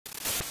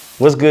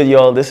What's good,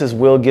 y'all? This is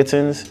Will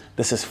Gittens.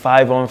 This is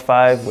 5 on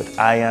 5 with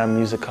I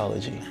Am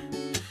Musicology.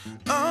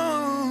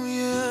 Oh,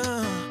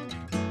 yeah.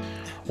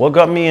 What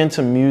got me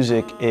into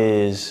music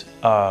is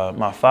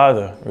my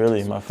father,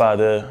 really. My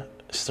father,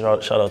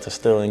 shout out to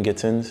Sterling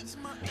Gittens.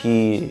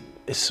 He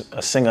is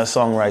a singer,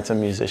 songwriter,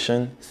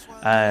 musician,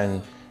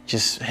 and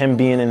just him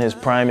being in his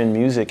prime in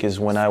music is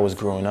when I was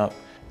growing up.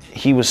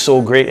 He was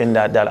so great in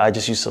that I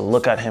just used to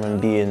look at him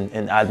and be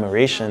in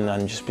admiration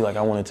and just be like,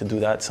 I wanted to do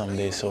that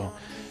someday. So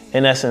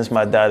in essence,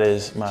 my dad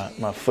is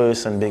my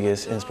first and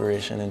biggest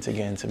inspiration into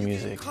getting into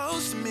music.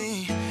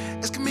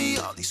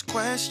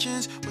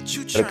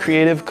 The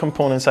creative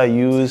components I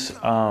use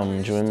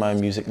during my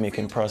music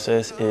making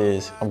process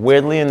is,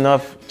 weirdly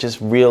enough,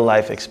 just real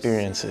life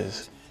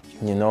experiences,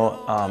 you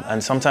know?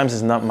 And sometimes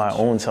it's not my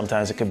own,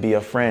 sometimes it could be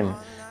a friend.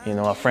 You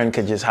know, a friend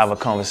could just have a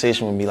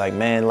conversation with me like,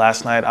 man,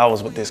 last night I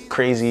was with this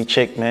crazy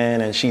chick, man,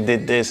 and she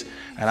did this.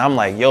 And I'm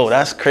like, yo,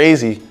 that's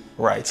crazy.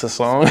 Writes a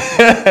song.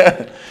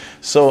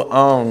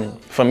 So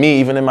for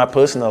me, even in my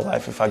personal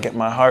life, if I get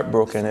my heart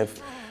broken,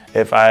 if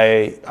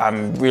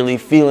I'm really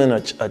feeling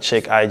a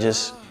chick, I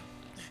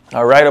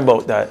write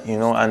about that, you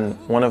know. And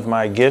one of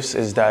my gifts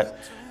is that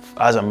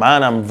as a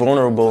man, I'm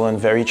vulnerable and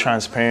very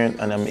transparent,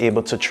 and I'm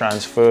able to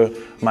transfer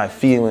my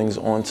feelings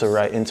into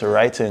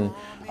writing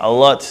a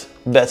lot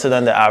better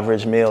than the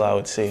average male, I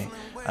would say.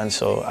 And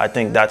so I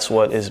think that's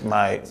what is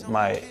my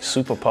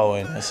superpower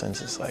in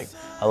essence. It's like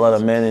a lot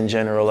of men in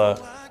general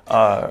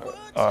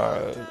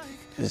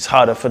it's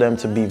harder for them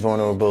to be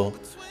vulnerable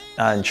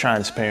and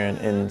transparent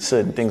in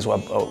certain things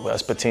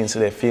as pertains to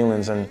their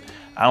feelings, and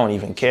I don't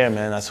even care,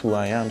 man. That's who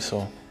I am.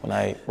 So when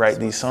I write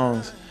these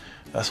songs,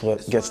 that's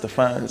what gets the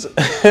fans.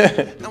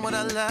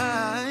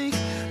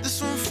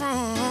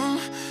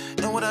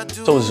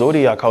 So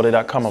Zodiac, how did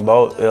that come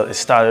about? It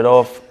started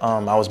off,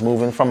 I was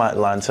moving from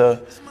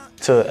Atlanta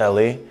to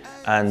LA,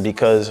 and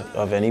because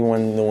of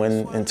anyone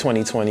knowing in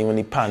 2020 when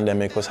the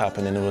pandemic was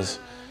happening, it was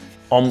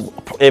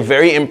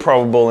very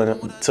improbable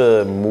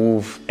to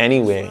move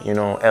anywhere. You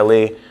know,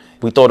 LA,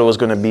 we thought it was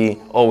gonna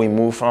be, oh, we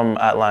move from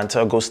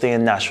Atlanta, go stay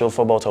in Nashville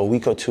for about a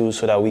week or two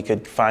so that we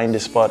could find a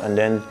spot and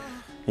then,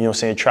 you know,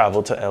 say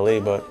travel to LA,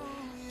 but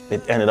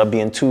it ended up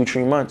being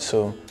 2-3 months.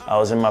 So I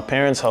was in my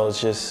parents' house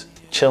just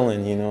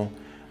chilling, you know,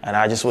 and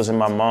I just was in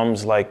my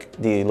mom's, like,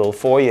 the little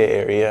foyer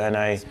area, and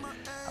I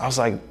was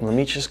like, let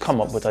me just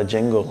come up with a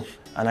jingle.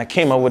 And I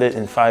came up with it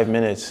in 5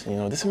 minutes. You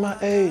know, this is my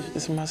age,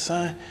 this is my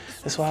son,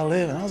 this is where I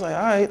live. And I was like,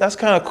 all right, that's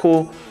kind of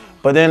cool.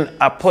 But then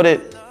I put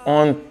it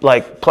on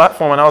like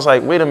platform and I was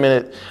like, wait a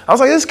minute. I was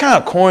like, this is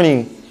kind of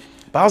corny.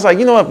 But I was like,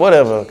 you know what,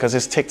 whatever, because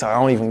it's TikTok, I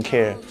don't even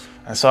care.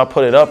 And so I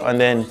put it up, and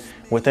then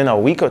within a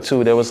week or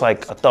two, there was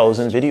like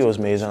 1,000 videos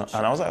made. And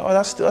I was like, oh,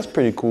 that's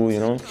pretty cool, you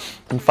know?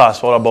 And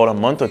fast forward about a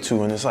month or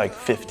two, and it's like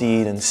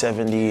 50, then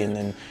 70, and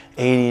then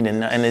 80,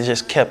 and it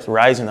just kept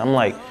rising. I'm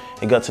like,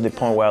 it got to the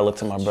point where I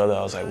looked at my brother,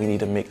 I was like, we need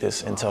to make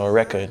this into a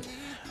record.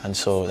 And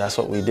so that's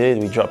what we did.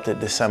 We dropped it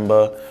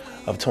December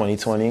of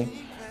 2020.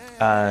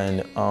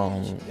 And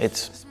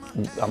it's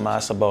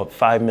amassed about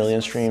 5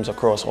 million streams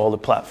across all the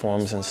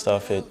platforms and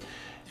stuff. It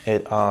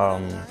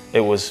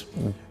was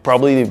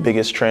probably the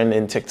biggest trend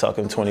in TikTok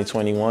in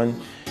 2021.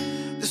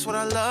 This what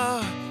I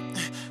love.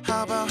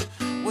 How about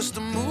what's the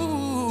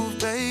move,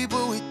 baby?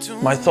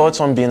 My thoughts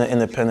on being an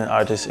independent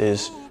artist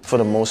is, for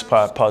the most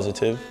part,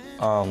 positive.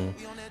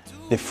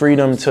 The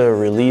freedom to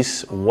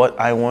release what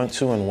I want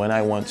to and when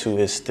I want to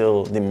is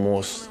still the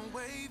most,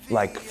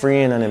 like,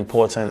 freeing and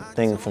important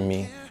thing for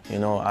me. You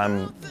know,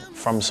 I'm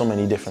from so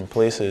many different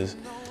places,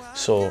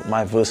 so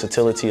my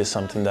versatility is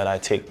something that I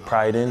take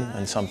pride in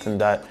and something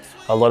that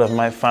a lot of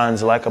my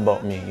fans like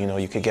about me. You know,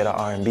 you could get an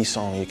R&B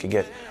song, you could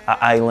get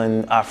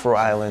an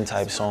Afro-island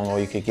type song, or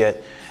you could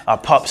get a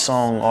pop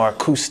song or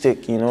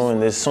acoustic, you know,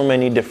 and there's so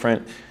many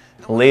different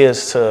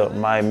layers to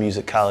my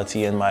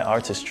musicality and my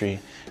artistry.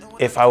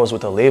 If I was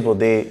with a label,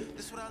 they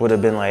would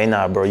have been like, hey,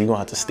 nah, bro, you're gonna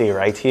have to stay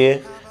right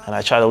here. And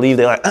I try to leave,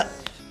 they're like,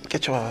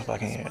 get your ass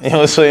back in here. You know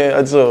what I'm saying?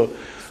 And so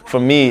for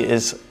me,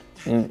 it's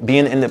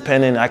being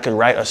independent. I could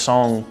write a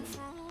song.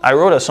 I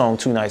wrote a song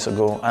 2 nights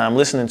ago, and I'm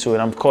listening to it.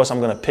 Of course, I'm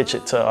gonna pitch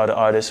it to other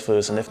artists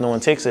first, and if no one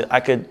takes it,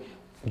 I could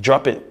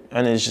drop it,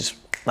 and it's just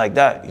like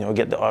that. You know,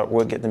 get the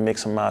artwork, get the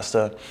mix and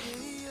master.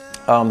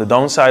 The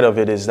downside of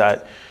it is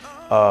that,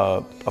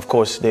 of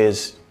course,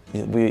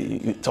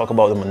 you talk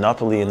about the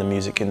monopoly in the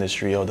music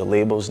industry, or the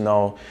labels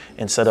now,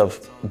 instead of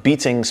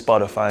beating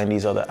Spotify and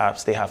these other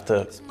apps, they have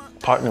to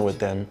partner with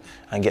them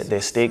and get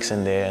their stakes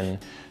in there. And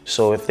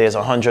so if there's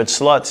 100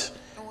 slots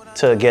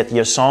to get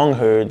your song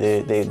heard,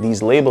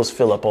 these labels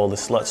fill up all the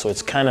slots. So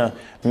it's kind of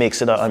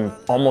makes it an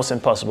almost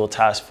impossible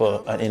task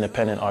for an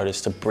independent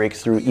artist to break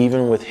through,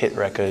 even with hit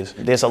records.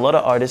 There's a lot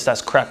of artists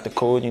that's cracked the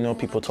code. You know,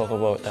 people talk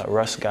about that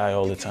Russ guy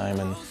all the time,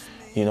 and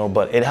you know,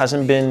 but it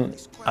hasn't been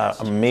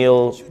a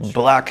male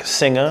black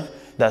singer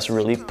that's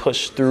really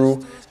pushed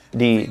through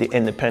the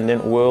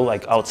independent world,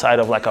 like outside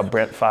of like a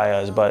Brent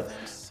Fires. But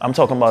I'm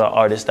talking about an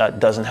artist that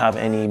doesn't have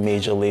any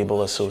major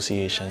label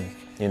association,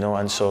 you know,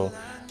 and so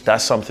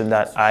that's something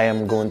that I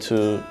am going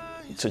to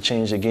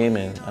change the game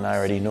in, and I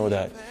already know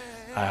that.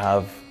 I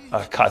have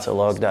a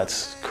catalog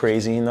that's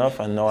crazy enough,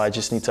 and now I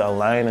just need to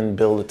align and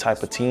build a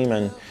type of team,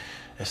 and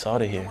it's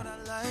out of here.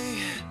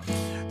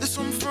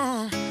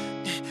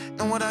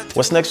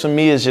 What's next for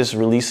me is just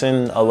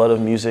releasing a lot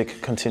of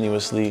music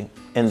continuously,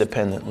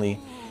 independently.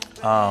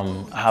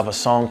 I have a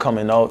song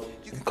coming out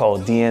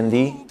called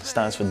DND,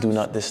 stands for Do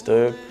Not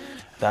Disturb.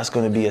 That's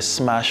going to be a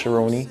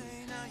smash-a-roni.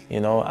 You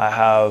know, I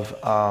have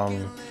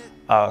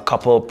a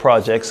couple of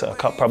projects,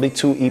 probably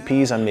 2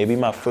 EPs and maybe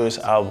my first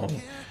album.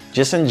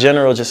 Just in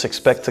general, just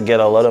expect to get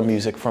a lot of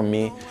music from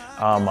me.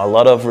 A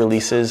lot of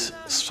releases,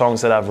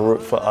 songs that I've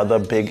wrote for other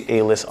big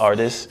A-list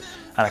artists.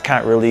 And I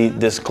can't really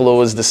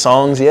disclose the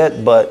songs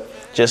yet, but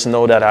just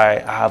know that I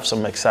have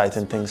some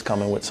exciting things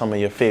coming with some of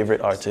your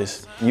favorite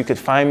artists. You could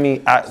find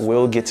me at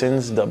Will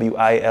Gittens,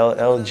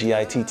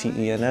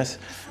 WILLGITTENS,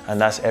 and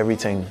that's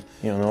everything,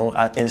 you know,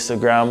 at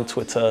Instagram,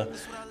 Twitter,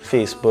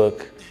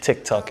 Facebook,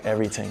 TikTok,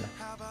 everything.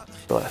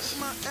 Bless.